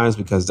 15 times,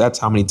 because that's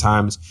how many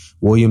times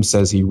William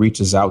says he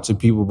reaches out to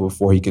people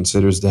before he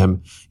considers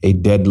them a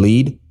dead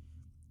lead.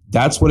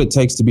 That's what it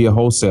takes to be a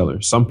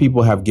wholesaler. Some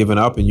people have given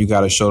up, and you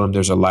got to show them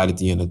there's a light at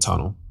the end of the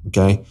tunnel.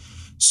 Okay.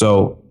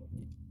 So,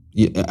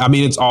 I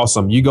mean, it's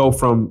awesome. You go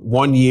from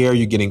 1 year,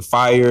 you're getting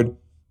fired,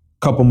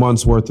 couple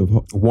months worth of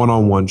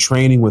one-on-one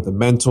training with a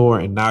mentor,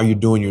 and now you're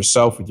doing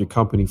yourself with your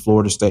company,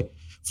 Florida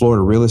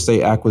Real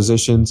Estate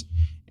Acquisitions,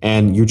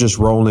 and you're just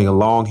rolling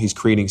along. He's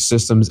creating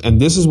systems, and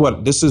this is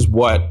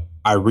what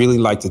I really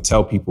like to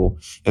tell people,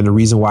 and the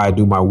reason why I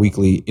do my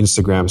weekly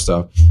Instagram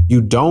stuff. You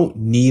don't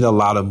need a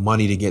lot of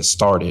money to get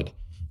started.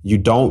 You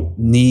don't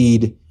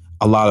need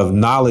a lot of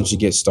knowledge to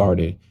get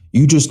started.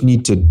 You just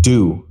need to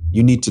do.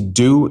 You need to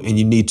do, and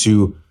you need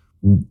to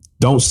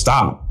don't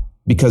stop,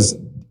 because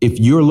if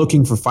you're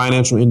looking for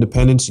financial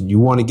independence and you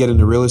want to get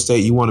into real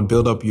estate, you want to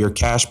build up your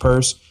cash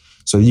purse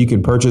so that you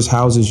can purchase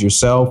houses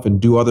yourself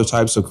and do other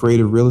types of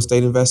creative real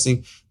estate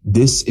investing,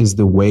 this is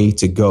the way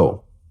to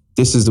go.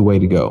 This is the way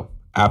to go.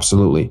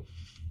 Absolutely.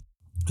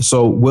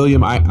 So,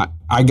 William,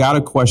 I got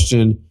a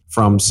question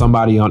from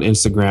somebody on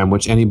Instagram,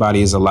 which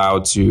anybody is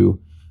allowed to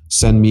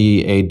send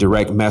me a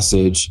direct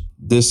message.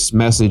 This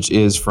message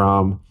is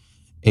from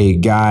a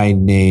guy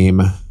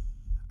named,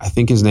 I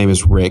think his name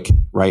is Rick,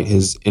 right?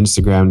 His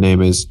Instagram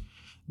name is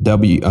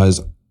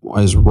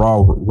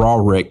Raw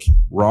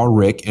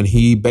Rick. And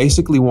he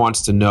basically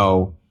wants to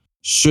know,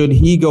 should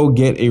he go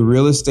get a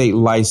real estate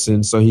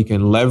license so he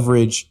can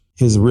leverage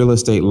his real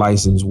estate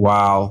license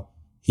while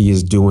he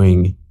is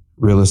doing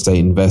real estate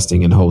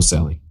investing and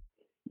wholesaling?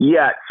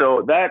 Yeah,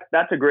 so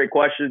that's a great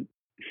question.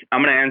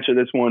 I'm going to answer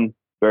this one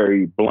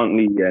very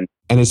bluntly, and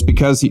it's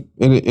because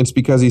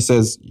he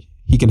says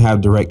he can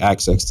have direct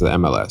access to the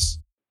MLS.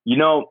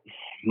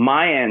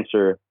 My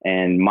answer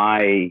and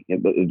I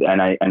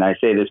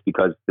say this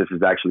because this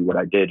is actually what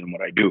I did and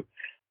what I do.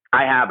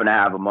 I happen to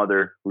have a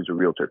mother who's a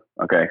realtor.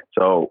 Okay.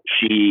 So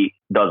she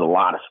does a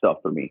lot of stuff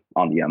for me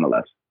on the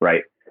MLS.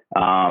 Right.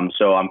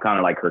 So I'm kind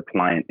of like her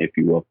client, if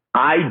you will.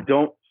 I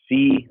don't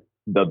see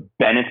the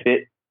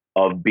benefit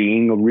of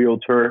being a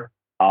realtor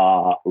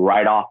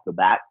right off the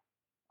bat.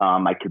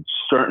 I could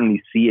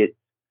certainly see it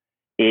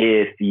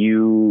if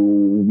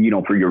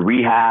for your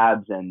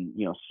rehabs and,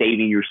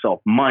 saving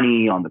yourself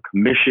money on the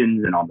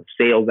commissions and on the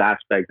sales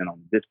aspect and on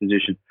the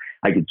disposition.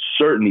 I could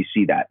certainly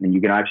see that. And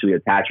you can actually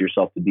attach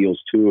yourself to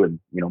deals too and,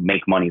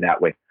 make money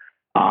that way.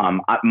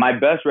 My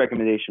best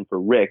recommendation for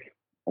Rick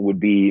would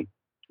be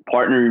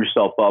partner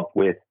yourself up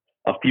with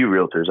a few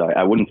realtors.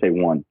 I wouldn't say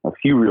one, a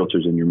few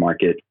realtors in your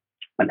market,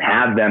 and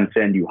have them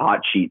send you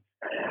hot sheets,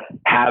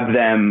 have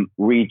them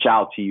reach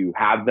out to you,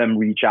 have them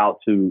reach out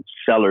to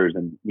sellers,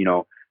 and,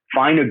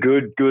 find a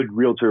good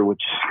realtor, which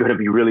is going to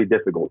be really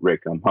difficult,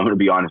 Rick. I'm going to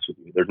be honest with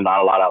you. There's not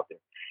a lot out there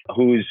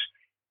who's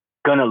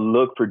going to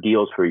look for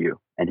deals for you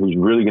and who's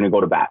really going to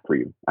go to bat for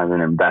you as an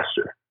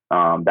investor.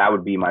 That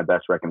would be my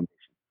best recommendation.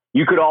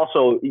 You could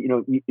also,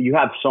 you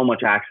have so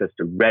much access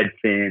to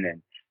Redfin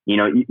and,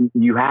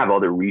 you have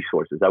other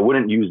resources. I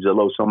wouldn't use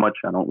Zillow so much.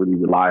 I don't really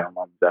rely on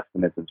these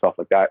estimates and stuff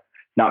like that.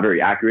 Not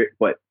very accurate,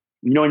 but,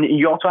 and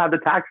you also have the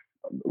tax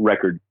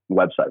record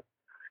website,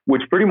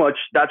 which pretty much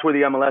that's where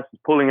the MLS is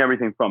pulling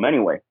everything from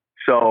anyway.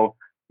 So,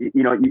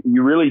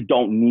 you really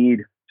don't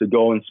need to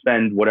go and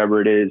spend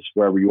whatever it is,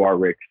 wherever you are,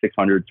 Rick,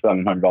 $600,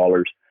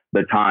 $700,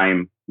 the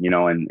time,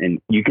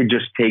 and you could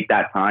just take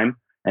that time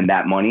and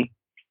that money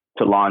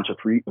to launch a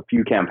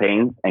few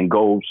campaigns and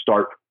go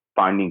start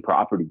finding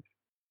properties.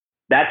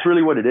 That's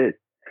really what it is.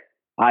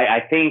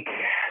 I think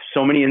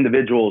so many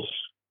individuals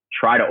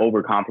try to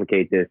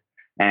overcomplicate this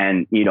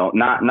and,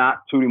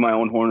 not tooting my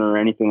own horn or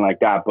anything like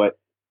that, but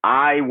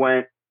I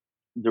went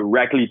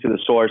directly to the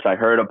source. I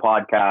heard a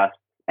podcast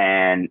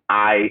and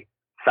I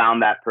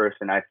found that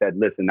person. I said,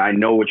 listen, I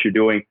know what you're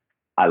doing.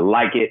 I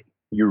like it.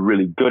 You're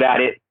really good at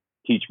it.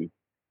 Teach me.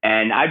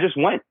 And I just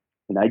went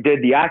and I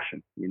did the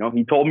action.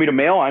 He told me to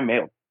mail, I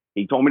mailed.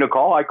 He told me to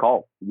call, I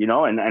called,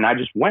 and I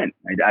just went.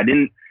 I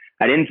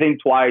didn't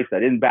think twice. I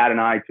didn't bat an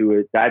eye to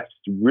it. That's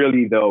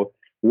really, though,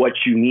 what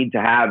you need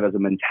to have as a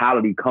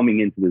mentality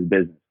coming into this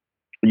business.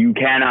 You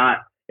cannot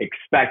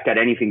expect that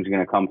anything's going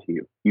to come to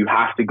you. You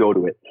have to go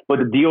to it. But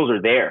the deals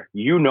are there.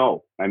 You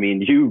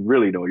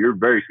really know. You're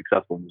very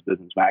successful in this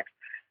business, Max.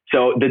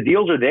 So the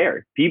deals are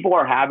there. People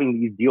are having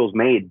these deals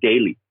made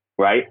daily,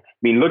 right?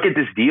 Look at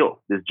this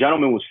deal. This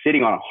gentleman was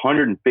sitting on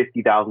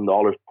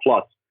 $150,000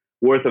 plus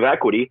worth of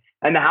equity,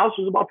 and the house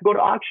was about to go to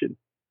auction.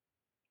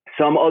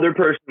 Some other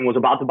person was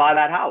about to buy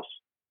that house,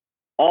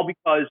 all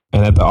because.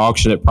 And at the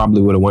auction, it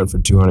probably would have went for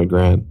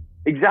 $200,000.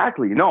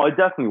 Exactly. No, it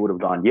definitely would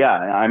have gone.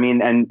 Yeah.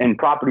 And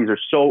properties are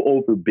so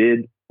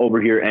overbid over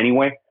here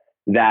anyway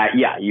that,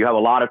 you have a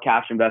lot of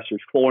cash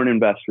investors, foreign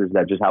investors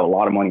that just have a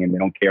lot of money and they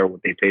don't care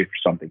what they pay for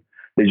something.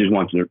 They just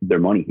want their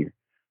money here.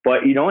 But,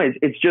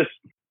 it's just,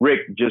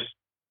 Rick, just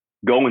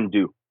go and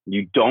do.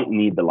 You don't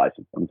need the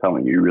license. I'm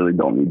telling you, you really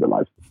don't need the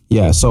license.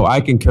 Yeah, so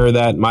I concur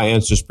that. My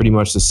answer is pretty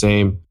much the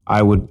same.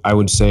 I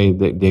would say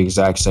the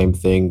exact same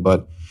thing.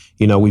 But,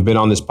 we've been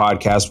on this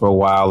podcast for a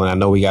while, and I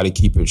know we got to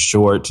keep it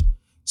short.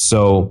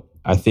 So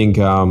I think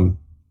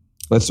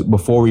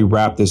before we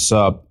wrap this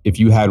up, if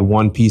you had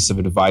one piece of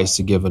advice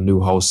to give a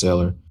new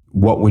wholesaler,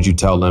 what would you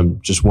tell them?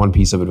 Just one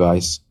piece of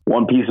advice.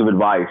 One piece of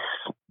advice.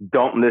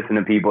 Don't listen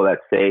to people that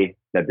say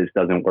that this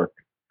doesn't work.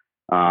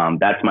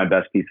 That's my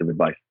best piece of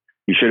advice.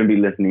 You shouldn't be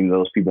listening to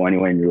those people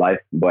anyway in your life,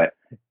 but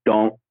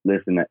don't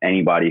listen to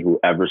anybody who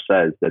ever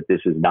says that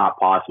this is not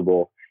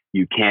possible.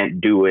 You can't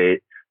do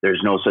it.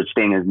 There's no such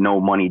thing as no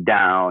money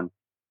down.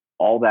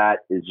 All that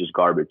is just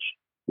garbage.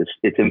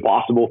 It's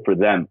impossible for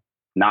them,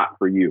 not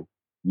for you.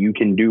 You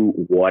can do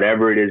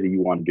whatever it is that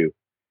you want to do,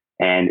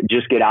 and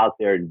just get out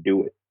there and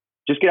do it.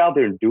 Just get out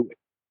there and do it.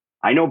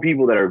 I know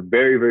people that are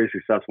very, very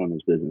successful in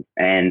this business,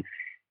 and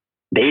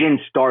they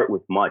didn't start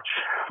with much,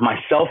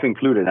 myself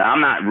included. I'm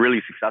not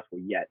really successful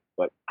yet,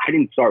 but I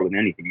didn't start with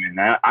anything,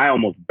 man. I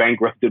almost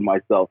bankrupted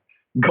myself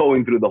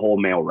going through the whole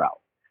mail route.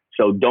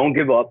 So don't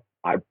give up.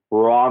 I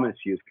promise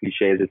you, as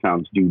cliche as it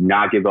sounds, do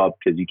not give up,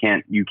 because you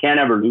can't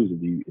ever lose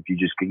if you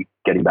just keep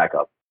getting back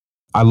up.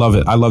 I love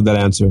it. I love that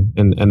answer.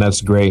 And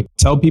that's great.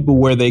 Tell people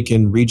where they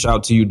can reach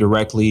out to you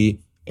directly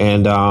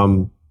and,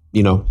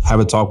 have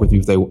a talk with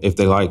you if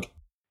they like.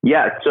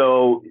 Yeah.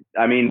 So,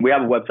 we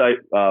have a website,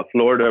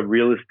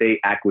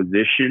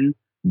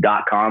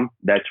 FloridaRealEstateAcquisition.com.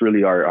 That's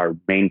really our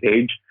main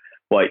page,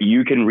 but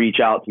you can reach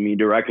out to me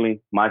directly.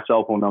 My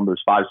cell phone number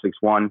is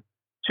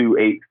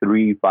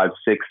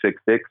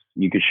 561-283-5666.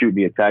 You can shoot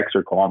me a text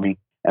or call me.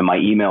 And my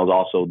email is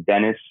also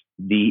Dennis,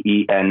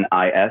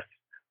 DENIS,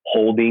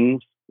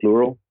 Holdings,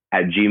 plural,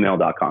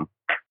 @gmail.com.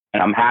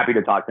 And I'm happy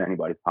to talk to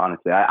anybody,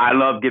 honestly. I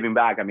love giving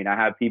back. I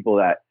have people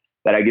that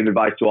I give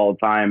advice to all the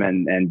time,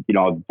 and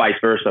vice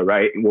versa,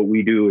 right? And what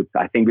we do,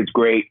 I think it's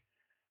great.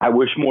 I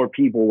wish more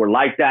people were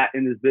like that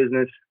in this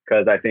business,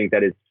 because I think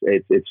that it's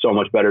so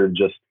much better to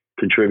just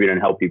contribute and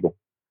help people.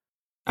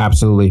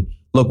 Absolutely.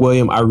 Look,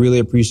 William, I really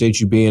appreciate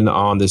you being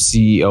on the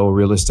CEO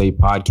Real Estate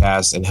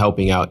Podcast and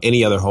helping out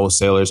any other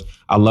wholesalers.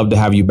 I'd love to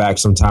have you back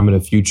sometime in the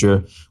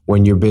future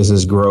when your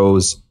business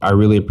grows. I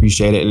really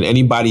appreciate it. And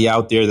anybody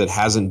out there that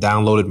hasn't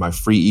downloaded my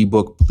free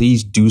ebook,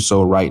 please do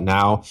so right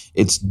now.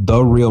 It's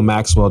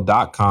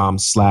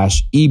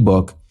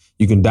therealmaxwell.com/ebook.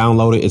 You can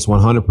download it. It's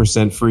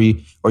 100%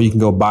 free, or you can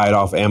go buy it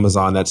off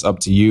Amazon. That's up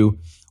to you.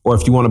 Or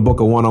if you want to book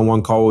a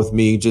one-on-one call with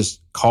me,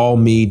 just call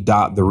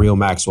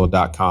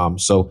me.therealmaxwell.com.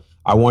 So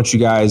I want you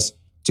guys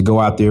to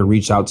go out there,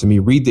 reach out to me,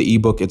 read the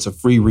ebook. It's a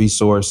free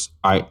resource.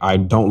 I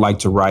don't like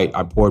to write.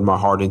 I poured my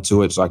heart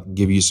into it so I can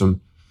give you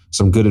some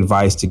good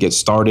advice to get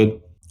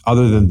started.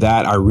 Other than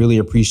that, I really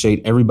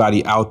appreciate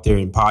everybody out there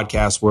in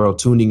podcast world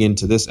tuning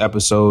into this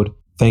episode.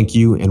 Thank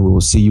you, and we will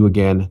see you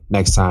again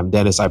next time.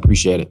 Dennis, I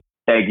appreciate it.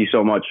 Thank you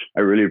so much. I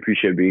really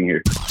appreciate being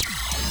here.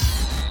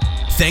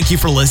 Thank you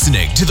for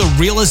listening to the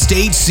Real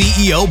Estate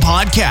CEO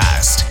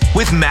Podcast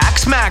with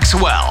Max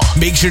Maxwell.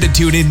 Make sure to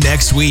tune in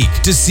next week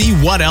to see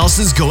what else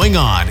is going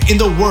on in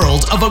the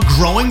world of a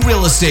growing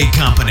real estate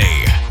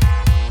company.